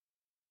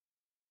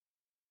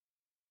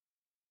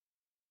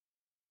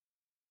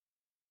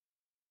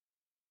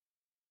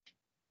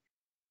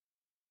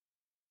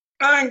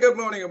And good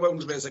morning and welcome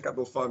to this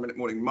Capital 5-Minute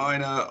Morning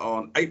Miner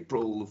on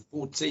April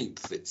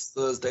 14th. It's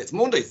Thursday. It's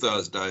Monday,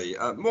 Thursday.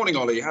 Morning,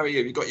 Ollie. How are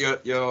you? You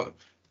got your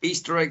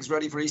Easter eggs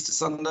ready for Easter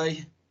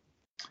Sunday?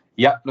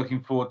 Yeah,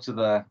 looking forward to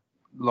the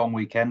long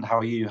weekend. How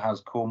are you? How's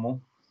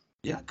Cornwall?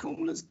 Yeah,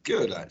 Cornwall is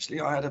good,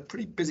 actually. I had a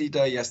pretty busy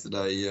day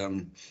yesterday.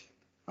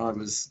 I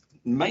was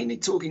mainly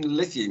talking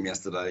lithium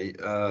yesterday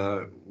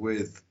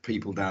with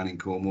people down in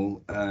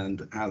Cornwall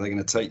and how they're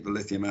going to take the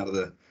lithium out of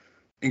the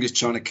English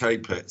China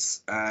cave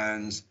pits.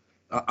 And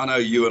I know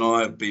you and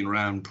I have been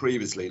around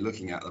previously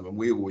looking at them, and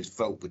we always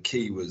felt the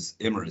key was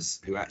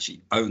Imerys, who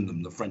actually own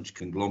them, the French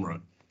conglomerate.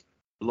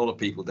 A lot of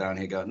people down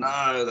here go,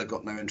 no, they've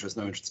got no interest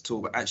at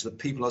all. But actually, the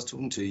people I was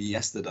talking to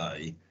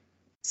yesterday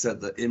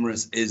said that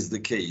Imerys is the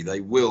key. They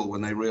will,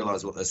 when they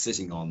realise what they're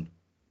sitting on,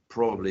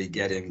 probably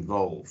get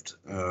involved.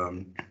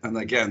 And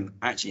again,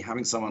 actually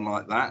having someone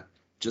like that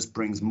just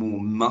brings more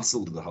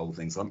muscle to the whole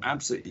thing. So I'm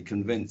absolutely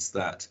convinced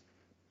that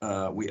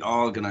we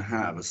are going to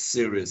have a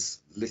serious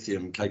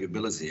lithium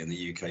capability in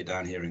the UK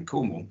down here in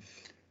Cornwall.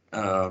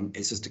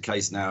 It's just a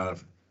case now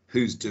of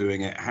who's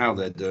doing it, how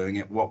they're doing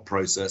it, what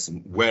process,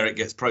 and where it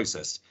gets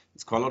processed.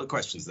 There's quite a lot of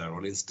questions there,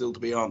 Ollie, still to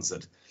be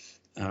answered.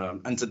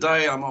 And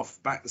today I'm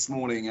off back this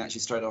morning,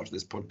 actually straight after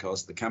this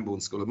podcast, the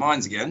Camborne School of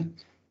Mines again,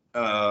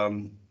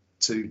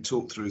 to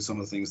talk through some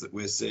of the things that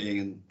we're seeing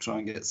and try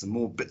and get some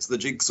more bits of the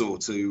jigsaw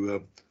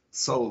to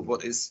solve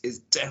what is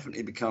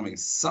definitely becoming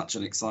such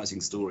an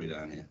exciting story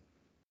down here.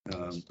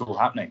 It's all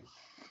happening.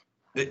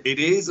 It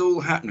is all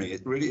happening.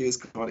 It really is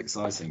quite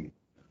exciting.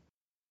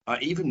 I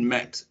even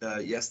met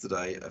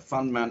yesterday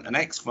an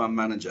ex-fund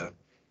manager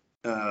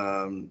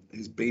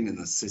who's been in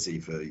the city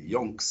for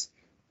yonks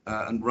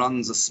and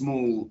runs a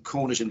small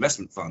Cornish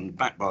investment fund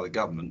backed by the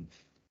government.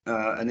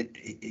 And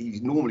he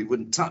normally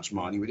wouldn't touch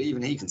mining, but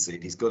even he can see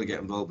it. He's got to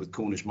get involved with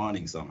Cornish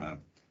mining somehow.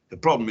 The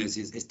problem is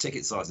his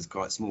ticket size is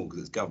quite small because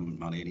it's government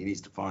money, and he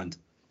needs to find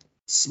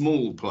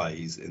small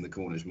plays in the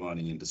Cornish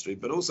mining industry.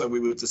 But also we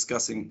were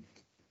discussing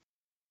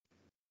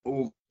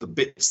all the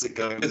bits that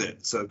go with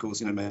it. So of course,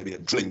 maybe a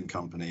drilling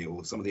company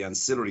or some of the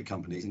ancillary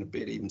companies, and a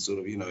bit even sort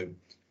of,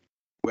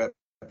 where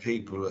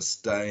people are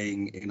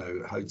staying,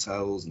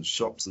 hotels and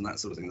shops and that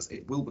sort of thing.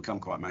 It will become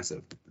quite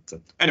massive.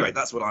 But, anyway,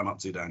 that's what I'm up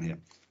to down here.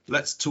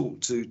 Let's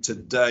talk to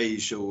today,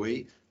 shall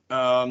we?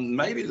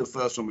 Maybe the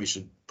first one we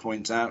should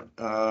point out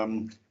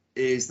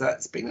is that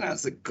it's been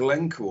announced that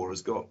Glencore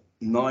has got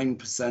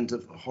 9%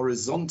 of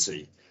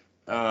Horizonte.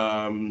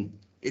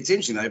 It's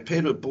interesting, they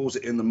appear to have bought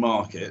it in the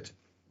market.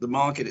 The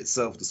market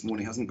itself this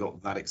morning hasn't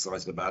got that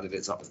excited about it.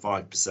 It's up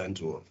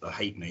 5% or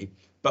hate me,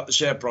 but the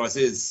share price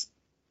is,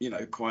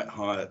 quite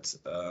high at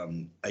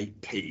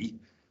 8p.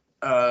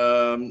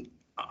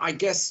 I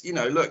guess,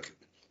 look,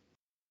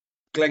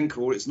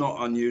 Glencore, it's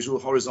not unusual.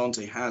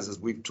 Horizonte has, as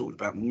we've talked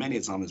about many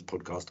a time in this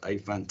podcast, a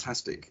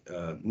fantastic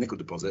nickel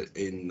deposit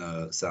in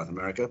South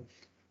America.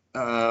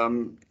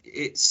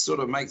 It sort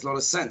of makes a lot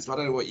of sense, but I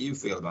don't know what you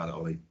feel about it,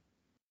 Ollie.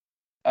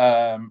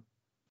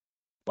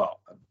 Well,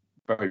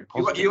 very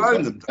positive. You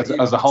own them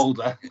as a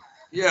holder.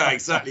 Yeah,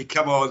 exactly.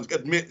 Come on,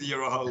 admit that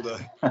you're a holder.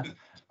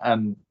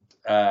 And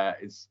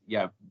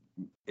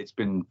it's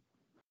been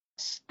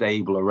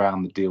stable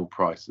around the deal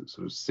price at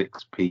sort of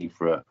 6p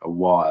for a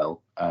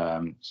while.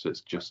 So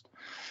it's just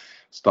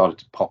started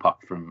to pop up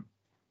from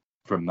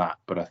that.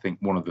 But I think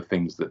one of the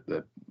things that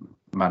the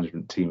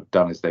management team have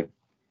done is they've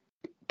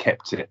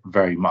kept it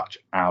very much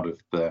out of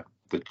the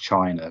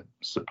China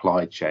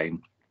supply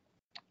chain,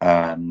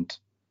 and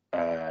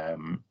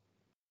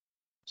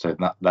so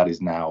that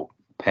is now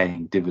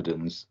paying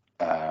dividends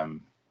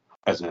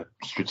as a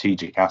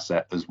strategic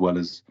asset, as well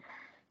as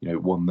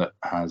one that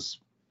has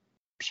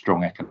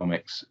strong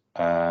economics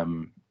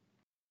and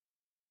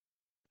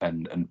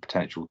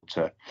potential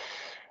to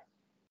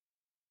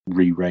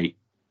re-rate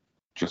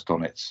just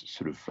on its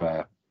sort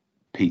of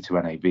P to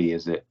NAV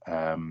as it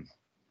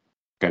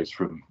goes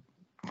from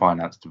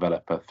finance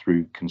developer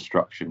through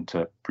construction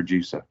to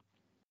producer.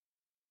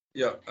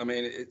 Yeah, I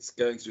mean, it's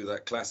going through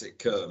that classic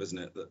curve, isn't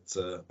it,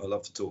 that I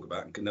love to talk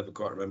about and can never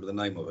quite remember the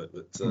name of it,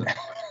 but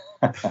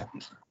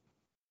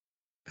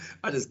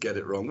I just get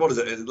it wrong. What is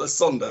it? It's La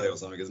Sonde or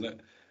something, isn't it?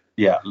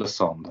 Yeah, La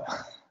Sonde.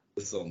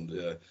 La Sonde,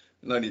 yeah.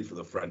 No need for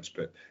the French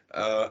bit.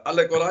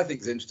 Look, what I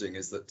think is interesting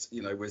is that,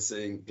 we're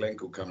seeing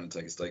Glencore come and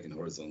take a stake in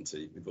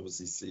Horizonte. We've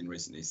obviously seen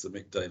recently Sir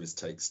Mick Davis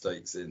take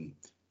stakes in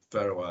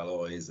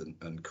ferroalloys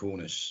and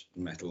Cornish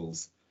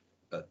metals.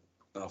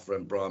 Our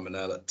friend Brian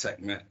Manell at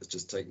TechMet has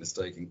just taken a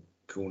stake in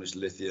Cornish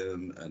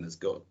lithium and has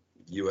got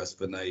US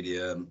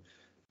vanadium.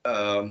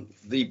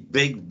 The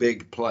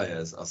big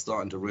players are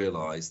starting to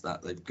realise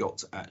that they've got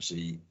to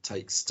actually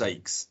take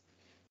stakes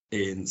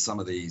in some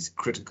of these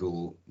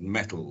critical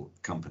metal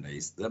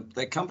companies.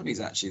 They're companies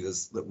actually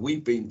that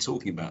we've been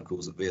talking about, of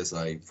course, at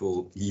VSA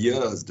for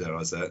years, dare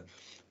I say it,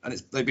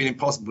 and they've been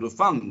impossible to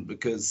fund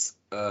because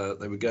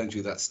they were going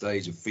through that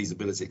stage of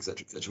feasibility,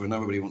 etc., where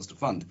nobody wants to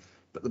fund.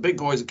 But the big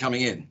boys are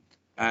coming in.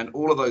 And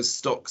all of those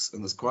stocks,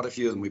 and there's quite a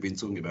few of them we've been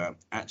talking about,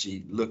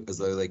 actually look as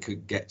though they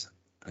could get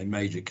a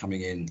major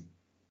coming in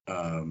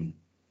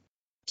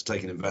to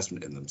take an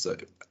investment in them. So,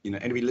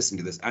 anybody listening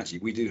to this, actually,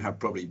 we do have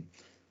probably,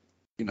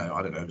 I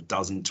don't know, a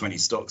dozen, 20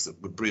 stocks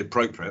that would be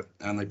appropriate,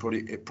 and it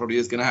probably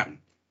is going to happen.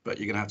 But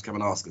you're going to have to come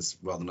and ask us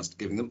rather than us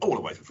giving them all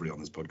away for free on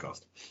this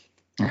podcast.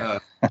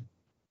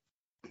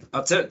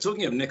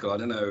 Talking of nickel, I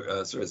don't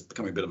know, sorry, it's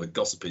becoming a bit of a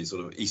gossipy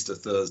sort of Easter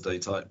Thursday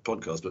type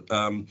podcast, but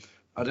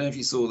I don't know if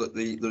you saw that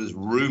there's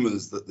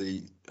rumours that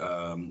the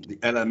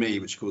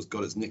LME, which of course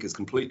got its knickers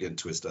completely in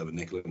twist over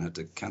nickel and had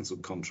to cancel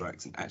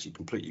contracts and actually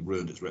completely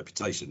ruined its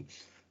reputation.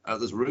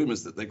 There's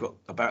rumours that they've got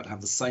about to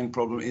have the same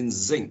problem in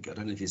zinc. I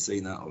don't know if you've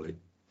seen that, Ollie.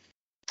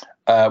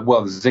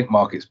 Well, the zinc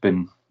market's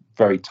been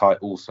very tight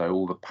also.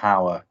 All the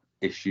power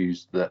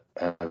issues that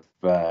have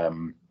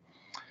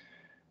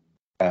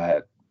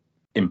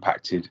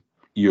impacted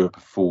Europe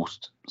have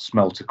forced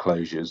smelter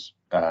closures.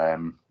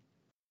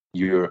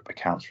 Europe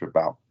accounts for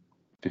about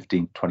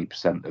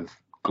 15-20% of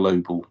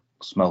global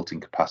smelting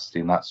capacity,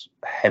 and that's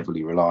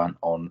heavily reliant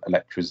on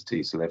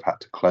electricity. So they've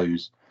had to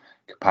close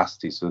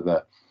capacity. So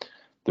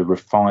the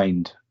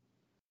refined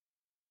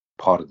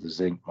part of the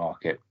zinc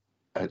market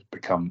has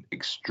become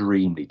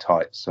extremely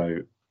tight. So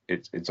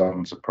it's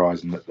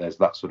unsurprising that there's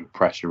that sort of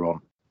pressure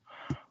on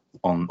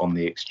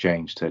the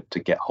exchange to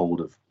get hold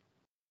of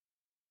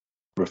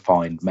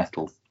refined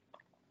metal.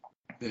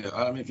 Yeah,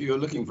 I mean, if you're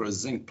looking for a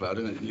zinc play, I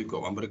don't know if you've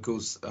got one, but of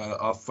course,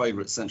 our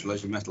favourite Central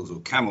Asian Metals, or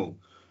CAML,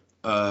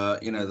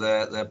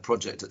 their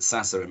project at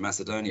Sasa in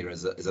Macedonia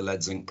is a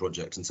lead zinc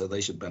project, and so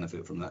they should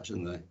benefit from that,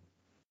 shouldn't they?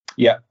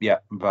 Yeah,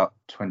 about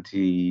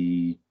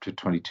 20 to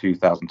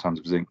 22,000 tons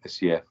of zinc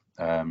this year.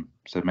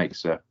 So it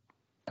makes a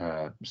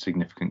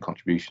significant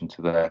contribution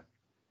to their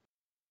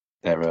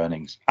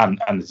earnings,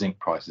 and the zinc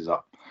price is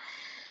up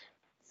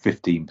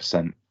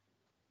 15%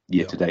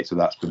 year to date. So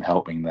that's been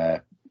helping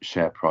their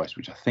share price,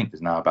 which I think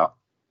is now about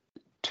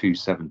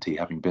 270,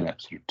 having been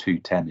at sort of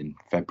 210 in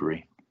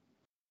February.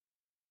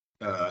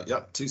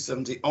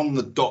 270 on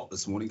the dot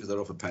this morning because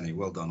they're off a penny.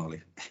 Well done,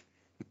 Ollie.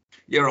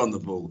 You're on the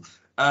ball.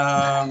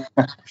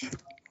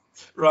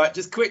 Right,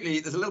 just quickly,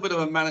 there's a little bit of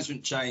a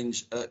management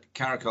change at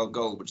Caracal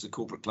Gold, which is a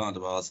corporate client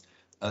of ours.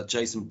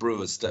 Jason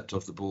Brewer stepped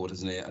off the board,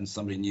 hasn't he? And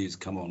somebody new's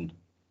come on.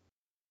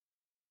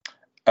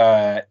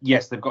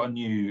 Yes, they've got a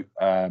new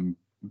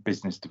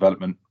business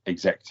development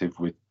executive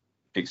with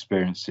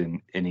experience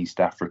in East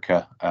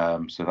Africa.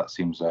 So that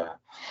seems a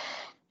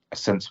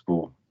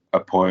sensible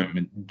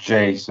appointment.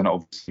 Jason,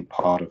 obviously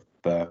part of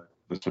the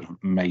sort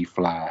of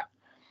Mayflower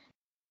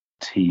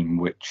team,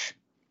 which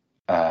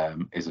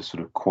is a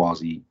sort of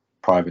quasi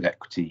private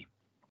equity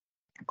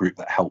group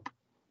that help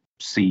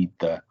seed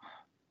the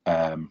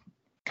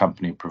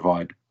company and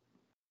provide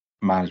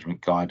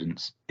management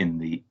guidance in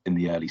the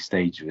early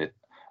stage of it.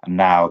 And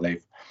now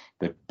they've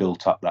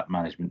built up that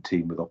management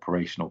team with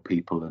operational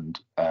people and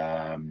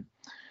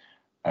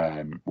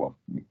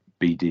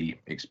BD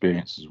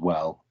experience as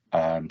well.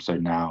 So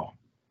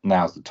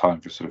now's the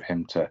time for sort of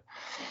him to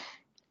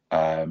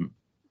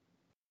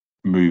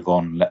move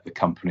on, let the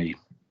company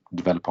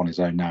develop on his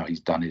own. Now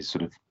he's done his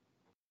sort of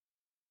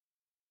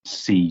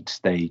seed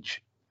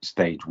stage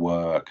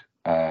work.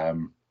 I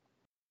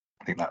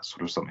think that's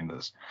sort of something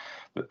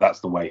that's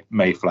the way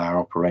Mayflower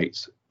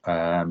operates.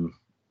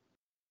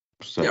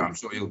 So yeah, I'm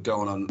sure you'll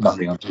go on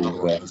nothing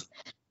untoward there.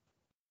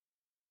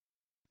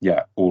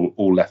 Yeah,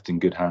 all left in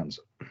good hands.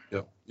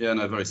 Yeah,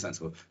 no, very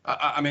sensible.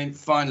 I mean,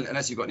 finally,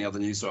 unless you've got any other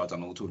news, sorry, I've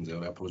done all the talking to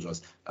you, I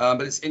apologise.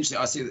 But it's interesting.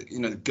 I see that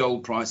the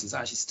gold price is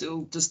actually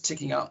still just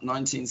ticking up.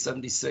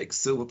 1976,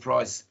 silver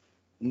price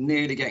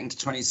nearly getting to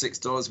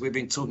 $26. We've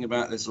been talking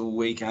about this all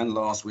week and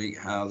last week,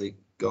 how the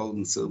gold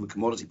and silver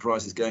commodity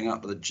price is going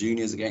up, but the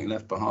juniors are getting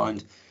left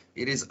behind.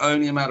 It is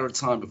only a matter of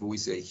time before we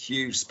see a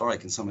huge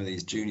spike in some of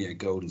these junior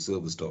gold and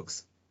silver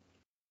stocks.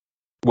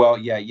 Well,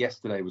 yeah,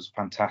 yesterday was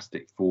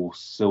fantastic for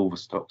silver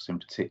stocks in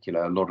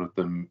particular. A lot of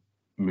them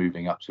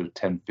moving up to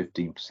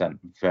 10-15%,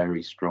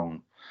 very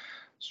strong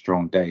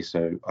day.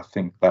 So I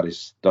think that is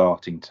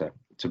starting to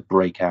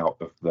break out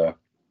of the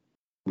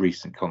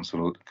recent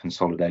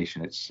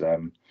consolidation. It's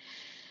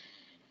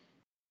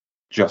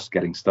just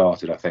getting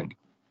started, I think.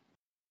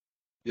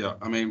 Yeah,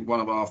 I mean, one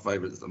of our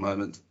favourites at the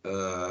moment,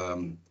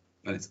 and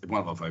it's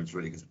one of our favourites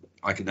really because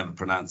I can never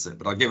pronounce it,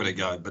 but I'll give it a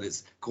go. But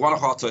it's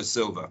Guanajuato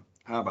Silver.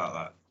 How about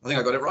that? I think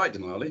I got it right,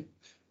 didn't I, Ollie?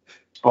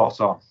 Spot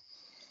on.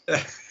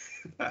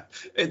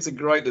 It's a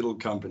great little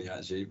company,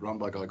 actually, run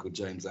by a guy called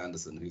James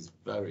Anderson, who's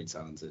very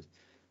talented.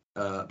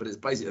 But it's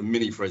basically a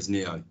mini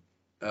Fresnillo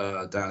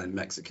down in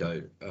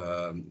Mexico.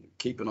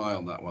 Keep an eye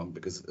on that one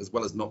because as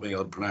well as not being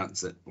able to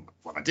pronounce it,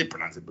 well, I did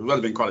pronounce it, but it would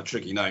have been quite a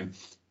tricky name.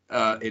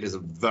 It is a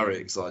very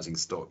exciting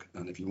stock,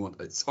 and if you want,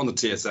 it's on the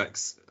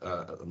TSX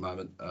at the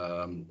moment,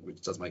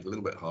 which does make it a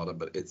little bit harder,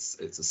 but it's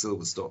a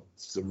silver stock.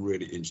 It's a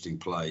really interesting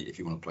play if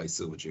you want to play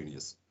silver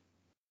juniors.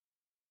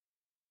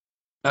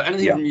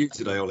 Anything from you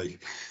today, Ollie?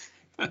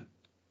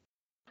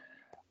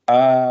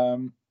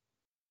 The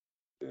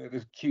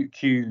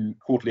Q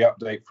quarterly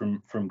update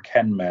from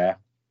Kenmare.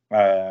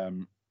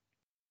 Some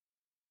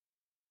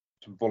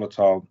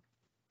volatile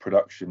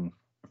production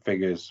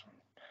figures.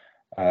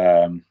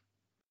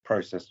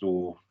 Processed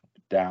ore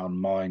down,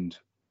 mined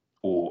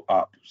or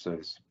up. So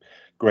there's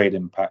great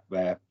impact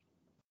there.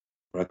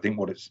 But I think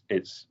what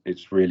it's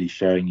really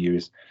showing you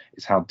is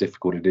how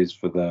difficult it is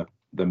for the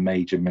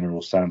major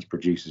mineral sands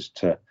producers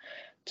to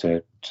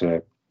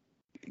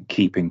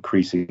keep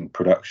increasing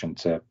production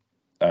to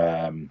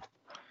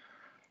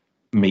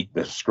meet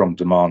the strong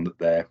demand that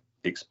they're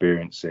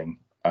experiencing,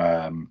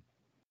 and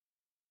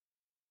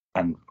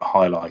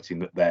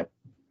highlighting that they're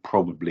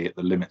probably at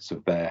the limits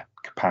of their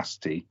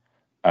capacity.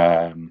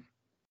 And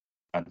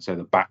so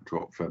the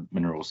backdrop for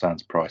mineral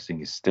sands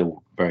pricing is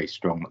still very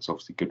strong. That's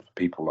obviously good for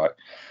people like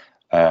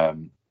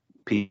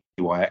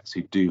PYX,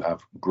 who do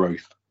have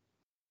growth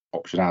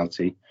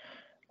optionality.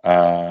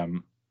 But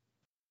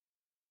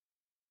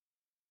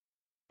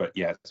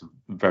yeah, it's a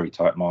very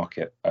tight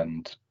market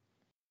and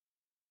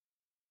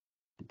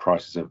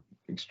prices are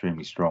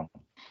extremely strong.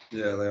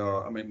 Yeah, they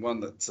are. I mean, one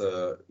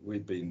that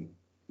we've been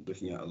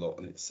looking at a lot,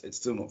 and it's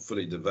still not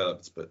fully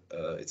developed, but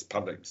it's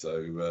public.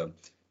 So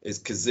is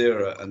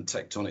Kazira and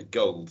Tectonic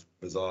Gold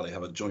bizarrely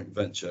have a joint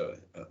venture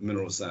at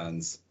mineral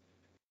sands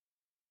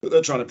that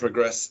they're trying to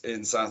progress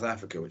in South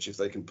Africa, which if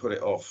they can put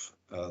it off,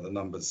 the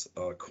numbers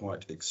are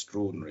quite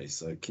extraordinary.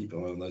 So keep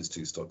an eye on those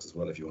two stocks as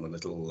well if you want a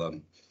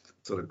little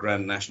sort of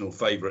grand national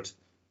favourite,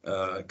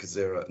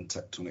 Kazira and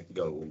Tectonic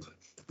Gold.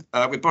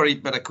 We probably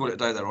better call it a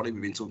day there, Ollie.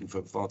 We've been talking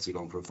for far too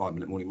long for a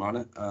 5-minute morning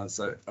miner.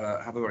 So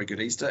have a very good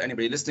Easter.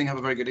 Anybody listening, have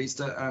a very good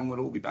Easter, and we'll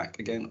all be back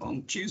again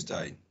on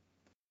Tuesday.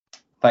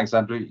 Thanks,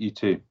 Andrew. You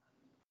too.